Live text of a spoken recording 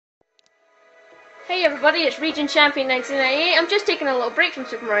Hey everybody, it's Region Champion 1998. I'm just taking a little break from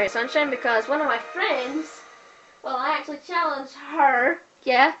Super Mario Sunshine because one of my friends, well, I actually challenged her.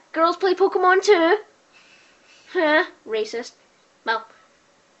 Yeah, girls play Pokemon too. Huh? Racist. Well,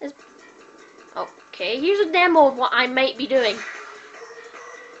 okay, here's a demo of what I might be doing.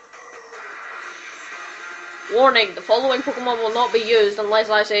 Warning, the following Pokemon will not be used unless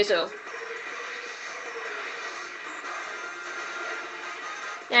I say so.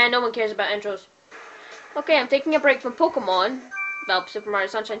 Yeah, no one cares about intros. Okay, I'm taking a break from Pokemon, well, Super Mario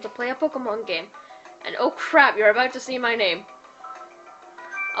Sunshine, to play a Pokemon game. And oh crap, you're about to see my name.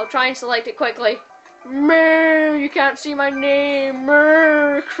 I'll try and select it quickly. Meh, you can't see my name.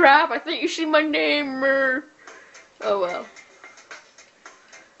 Meh, crap, I think you see my name. Meh. Oh well.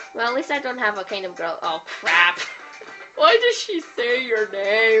 Well, at least I don't have a kind of girl. Oh crap. Why does she say your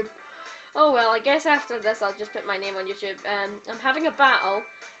name? Oh well, I guess after this I'll just put my name on YouTube. I'm having a battle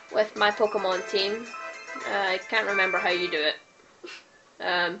with my Pokemon team. I can't remember how you do it.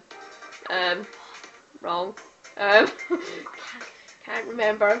 Wrong. Can't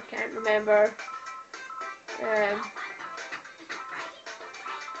remember.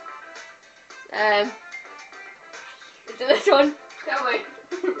 Is it this one? Tell me.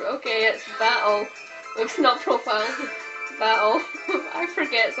 Okay, it's battle. It's not profile. Battle. I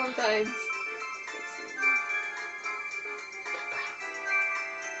forget sometimes.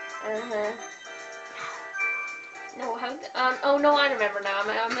 No, how? Oh no, I remember now.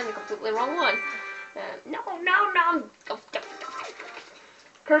 I'm in the completely wrong one. No.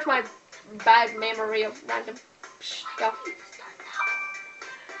 Curse my bad memory of random stuff.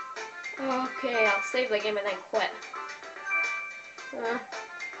 Okay, I'll save the game and then quit.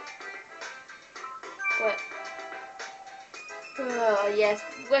 Quit. Yes,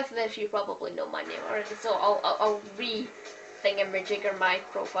 with this you probably know my name already, so I'll re-thingamajigger my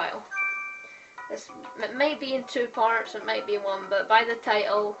profile. This might be in 2 parts, it might be 1, but by the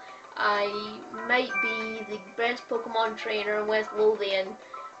title, I might be the best Pokemon trainer in West-lothian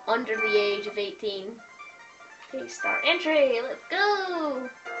under the age of 18. Okay, start entry, let's go!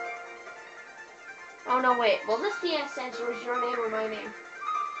 Oh no, wait, will this DS censor is your name or my name?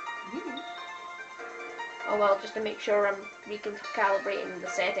 Oh well, just to make sure I'm recalibrating the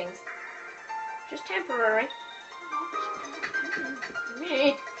settings. Just temporary.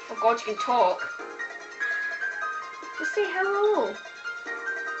 Oh god, you can talk. Just say hello.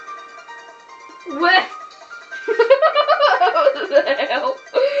 What? What the hell?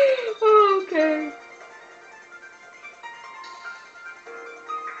 Okay.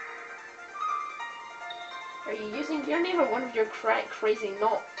 Are you using your name or one of your crazy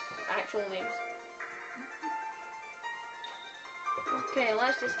not actual names? Okay,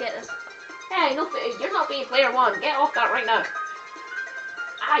 let's just get this. Hey, no, you're not being player 1. Get off that right now.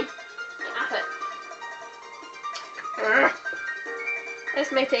 Aye, get off it.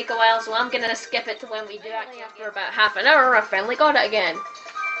 This may take a while, so I'm gonna skip it to when we do actually. After about half an hour, I finally got it again.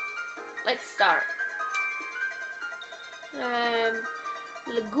 Let's start.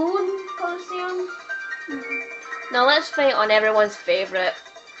 Lagoon Coliseum. Now let's fight on everyone's favourite.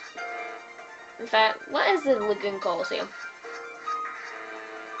 In fact, what is the Lagoon Coliseum?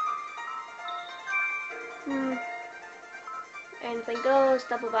 Anything goes,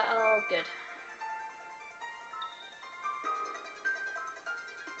 double battle, good.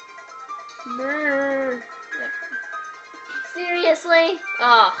 Yep. Seriously?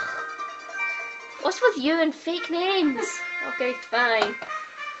 Ugh. What's with you and fake names? Okay, fine.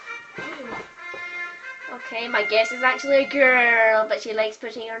 Okay, my guess is actually a girl, but she likes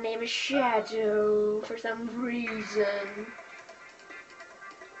putting her name as Shadow for some reason.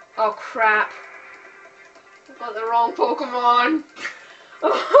 Oh crap. I've got the wrong Pokemon.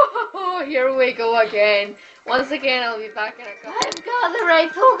 Oh, here we go again. Once again, I'll be back in a couple. I've got the right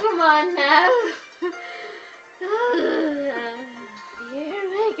Pokemon now. Here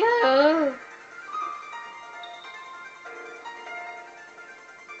we go.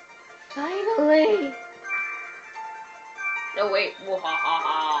 Finally. No, wait.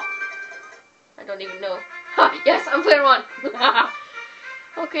 Wahaha. I don't even know. Yes, I'm player 1.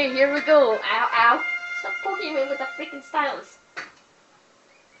 Okay, here we go. Ow, ow. Stop poking me with a freaking stylus.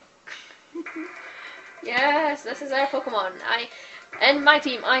 Yes, this is our Pokemon. In my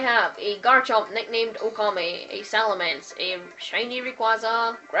team, I have a Garchomp nicknamed Okami, a Salamence, a Shiny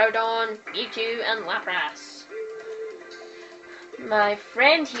Rayquaza, Groudon, Mewtwo, and Lapras. My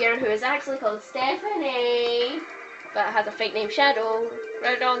friend here, who is actually called Stephanie, but has a fake name Shadow,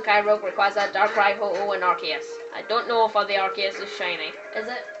 Groudon, Kyogre, Rayquaza, Darkrai, Ho-Oh, and Arceus. I don't know if the Arceus is shiny. Is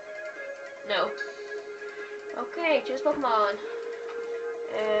it? No. Okay, choose Pokemon.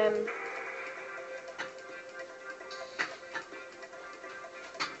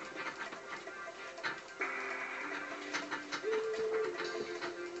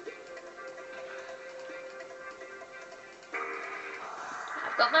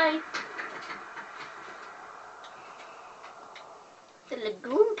 got mine. The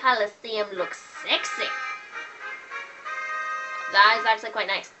Lagoon Coliseum looks sexy. That is actually quite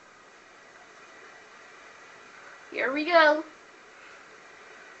nice. Here we go.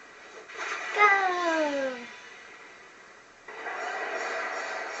 Go!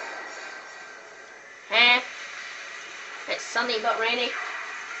 Huh? It's sunny but rainy.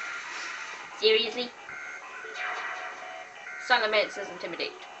 Seriously? Sun emits is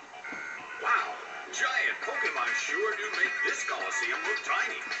intimidate. Wow, giant Pokemon sure do make this Coliseum look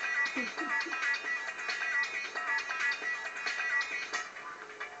tiny.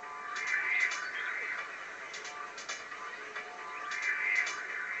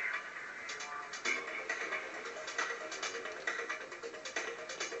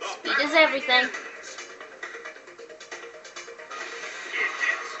 Speed is everything.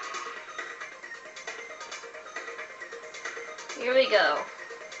 Here we go.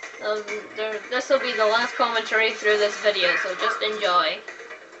 This will be the last commentary through this video, so just enjoy.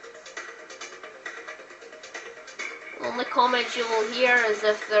 Only comments you will hear is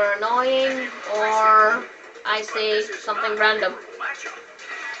if they're annoying or I say something random.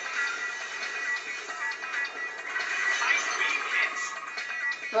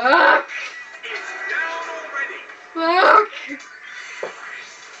 Fuck! Fuck!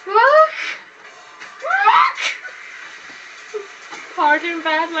 Fuck! Fuck! Pardon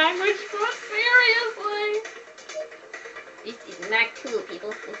bad language, but seriously! This is not cool,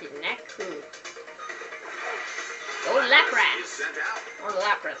 people. This is not cool. Go Lapras! Or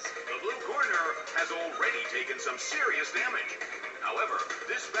Lapras. The blue corner has already taken some serious damage. However,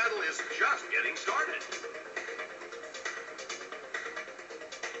 this battle is just getting started.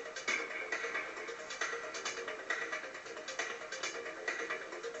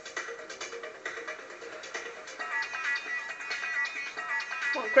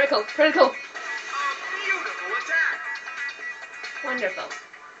 Oh, critical, critical! A beautiful attack! Wonderful.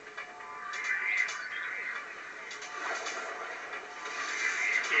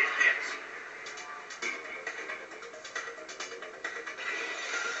 It hits.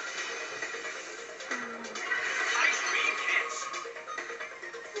 Ice beam hits.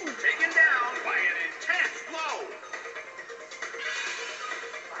 Taken down by an intense blow.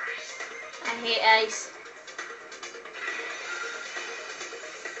 I hate ice.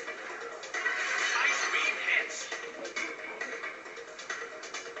 Ice beam hits.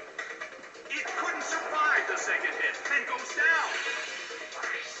 It couldn't survive the second hit and goes down.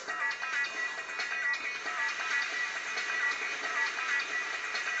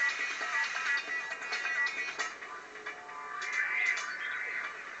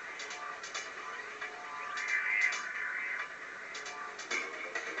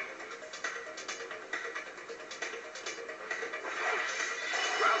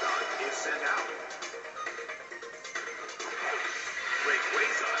 Sent out.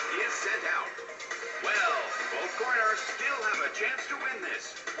 Rayquaza is sent out. Well, both corners still have a chance to win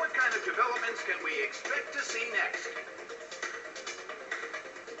this. What kind of developments can we expect to see next?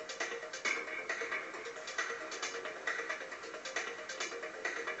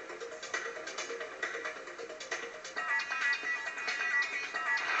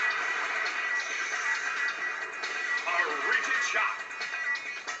 A rigid shot.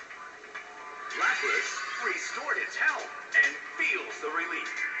 Lapras restored its health and feels the relief.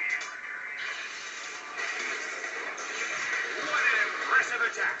 What an impressive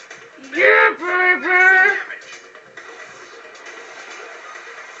attack! Yeah, baby!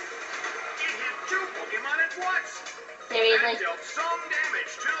 It hit two Pokemon at once! Seriously? That dealt some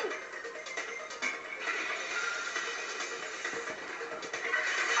damage too!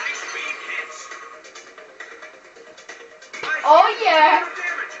 Ice beam hits! Oh yeah!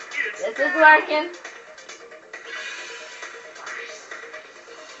 Damage. This is working.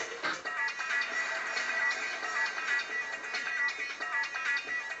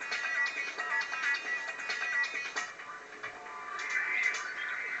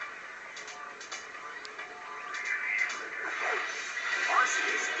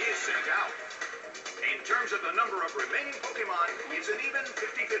 Arceus is sent out. In terms of the number of remaining Pokemon, it's an even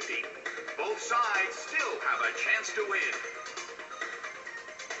 50-50. Both sides still have a chance to win.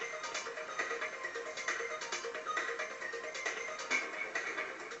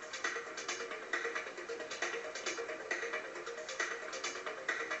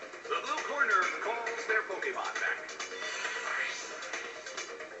 The blue corner calls their Pokemon back.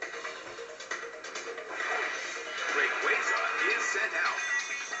 Rayquaza is sent out.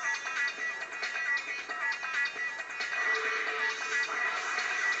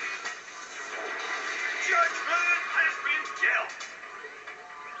 Judgment has been dealt.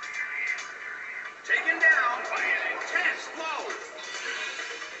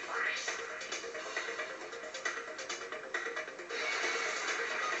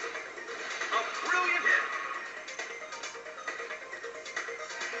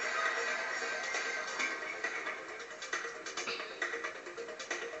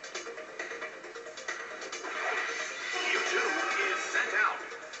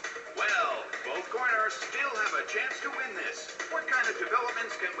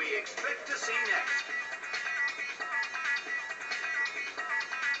 can we expect to see next?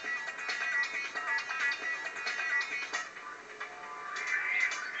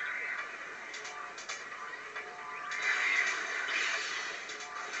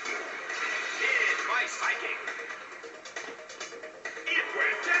 Hit by Psychic. It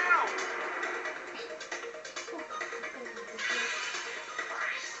went down.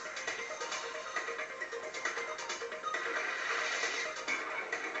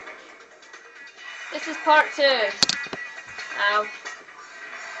 This is part 2. Ow.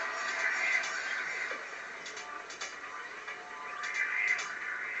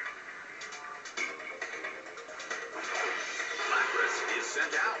 Lapras is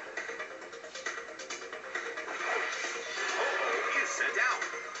sent out. Ho-Oh is sent out.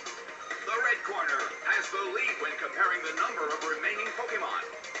 The red corner has the lead when comparing the number of remaining Pokemon.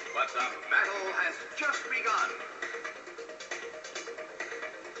 But the battle has just begun.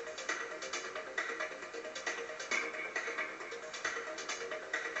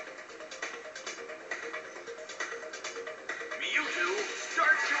 Mewtwo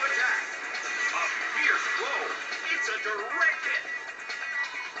starts to attack. A fierce blow. It's a direct hit.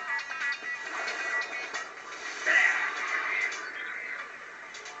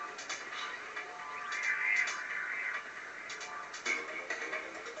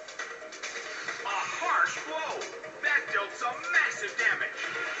 A harsh blow. That dealt some massive damage.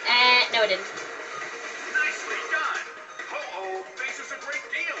 No it didn't. Nicely done. Ho-Oh faces a great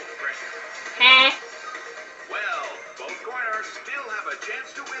deal of pressure. Heh. Well, both corners still have a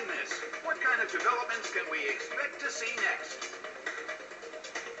chance to win this. What kind of developments can we expect to see next?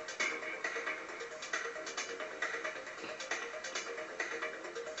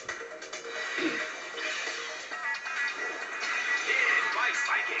 Hit by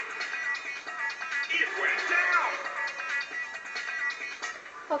Psychic. It went down.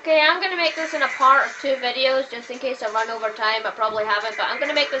 Okay, I'm gonna make this in a part of 2 videos, just in case I run over time. I probably haven't, but I'm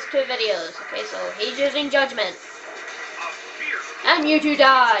gonna make this 2 videos. Okay, so he's using Judgment. A fierce And Mewtwo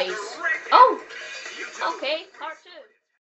dies. direct hit. Oh! Mewtwo Okay.